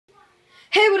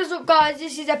Hey, what is up, guys?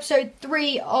 This is episode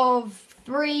 3 of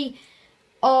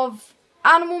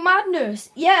Animal Madness.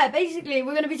 Yeah, basically,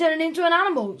 we're going to be turning into an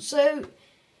animal. So,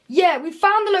 yeah, we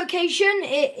found the location.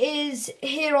 It is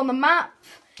here on the map.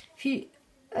 If you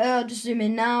just zoom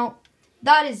in now,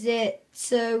 that is it.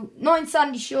 So, not in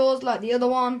Sandy Shores like the other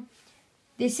one.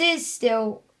 This is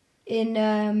still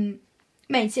in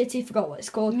Main City. Forgot what it's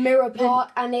called. Mirror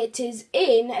Park, and it is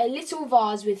in a little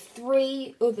vase with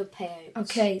 3 other pears.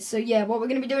 Okay, so yeah, what we're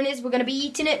going to be doing is we're going to be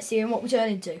eating it, seeing what we turn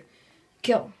into.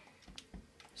 Kill.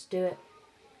 Let's do it.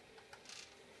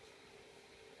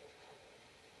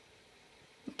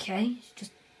 Okay, it's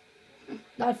just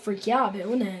that'd freak you out a bit,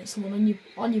 wouldn't it? Someone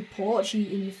on your porch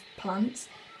eating your plants.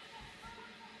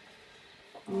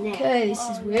 Okay, this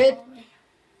is weird.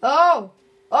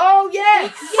 Oh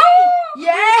yes!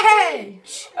 Yay!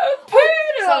 A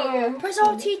poodle! Press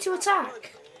RT to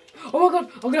attack. Oh my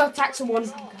god, I'm gonna attack someone.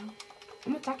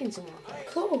 I'm attacking someone.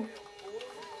 Cool.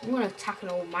 I'm gonna attack an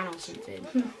old man or something.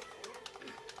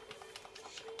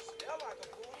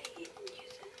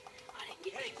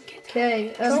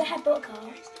 Okay. Headbutt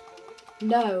car.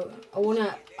 No,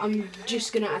 I'm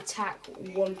just gonna attack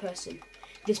one person.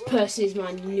 This person is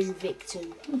my new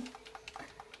victim.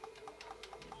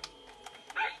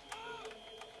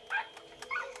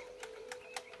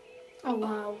 Oh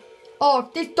wow. Oh,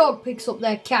 if this dog picks up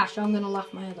their cash, I'm gonna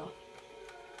laugh my head off.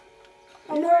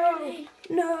 Oh no!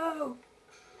 No!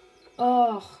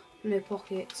 Oh, no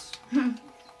pockets.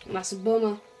 That's a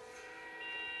bummer.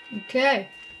 Okay.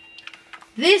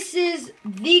 This is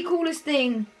the coolest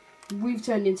thing. We've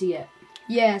turned into yet.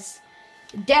 Yes,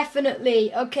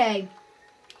 definitely. Okay.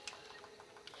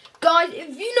 Guys,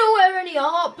 if you know where any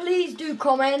are, please do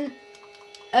comment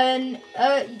and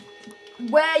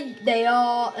where they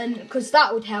are, and because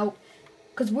that would help.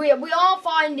 Because we are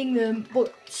finding them,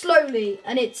 but slowly,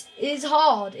 and it is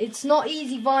hard. It's not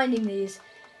easy finding these.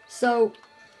 So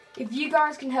if you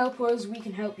guys can help us, we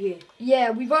can help you.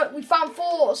 yeah, we found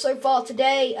 4 so far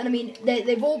today, and I mean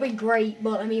they've all been great,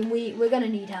 but I mean we're gonna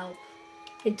need help.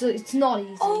 It's not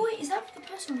easy. Oh wait, is that the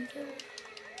person we killed?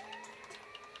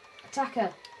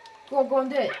 Attacker. Go on,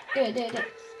 do it. Do it.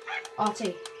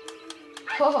 RT.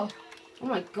 Oh, Oh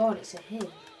my god, it's a him.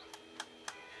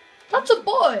 that's a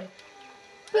boy.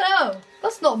 But no,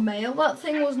 that's not male. That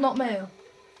thing was not male.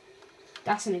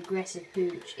 That's an aggressive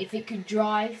pooch. If it could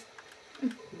drive,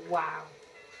 wow.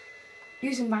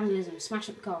 Do some vandalism. Smash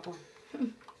up the car. Go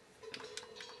on.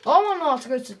 I want not to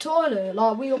go to the toilet,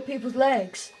 like wheel people's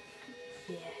legs.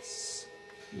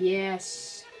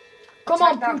 Yes. Come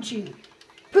Attack on, that. Poochie.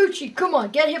 Poochie, come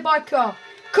on, get hit by a car.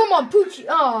 Come on, Poochie.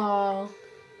 Oh,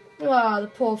 the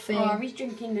poor thing. Oh, he's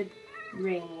drinking the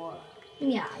rainwater.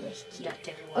 Yeah, that's cute. That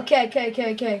didn't work.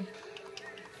 Okay.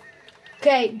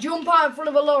 Okay, jump out in front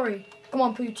of a lorry. Come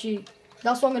on, Poochie.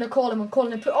 That's what I'm going to call him. I'm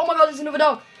calling him. Oh my god, there's another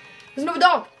dog. There's another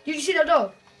dog. Did you see that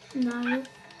dog? No.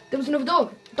 There was another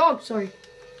dog. Dog, sorry.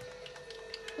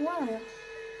 Where?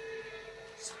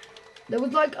 There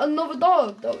was like another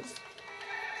dog. That was...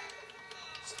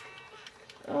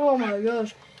 Oh my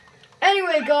gosh.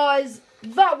 Anyway, guys,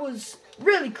 that was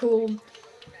really cool.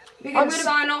 We're going to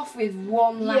sign off with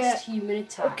one last human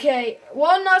attack. Okay,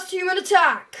 one last human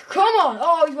attack. Come on.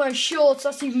 Oh, he's wearing shorts.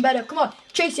 That's even better. Come on.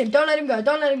 Chase him. Don't let him go.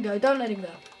 Don't let him go. Don't let him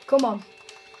go. Come on.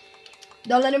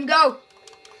 Don't let him go.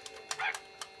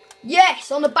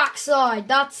 Yes, on the backside.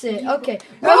 That's it. Okay.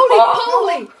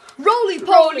 Roly-poly. Roly-poly.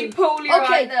 Roly-poly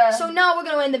Okay, right there. so now we're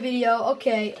going to end the video.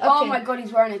 Okay. Oh my god,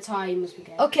 he's wearing a tie. He must be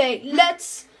gay. Okay,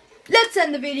 let's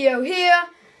end the video here.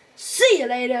 See you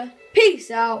later. Peace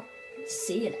out.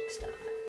 See you next time.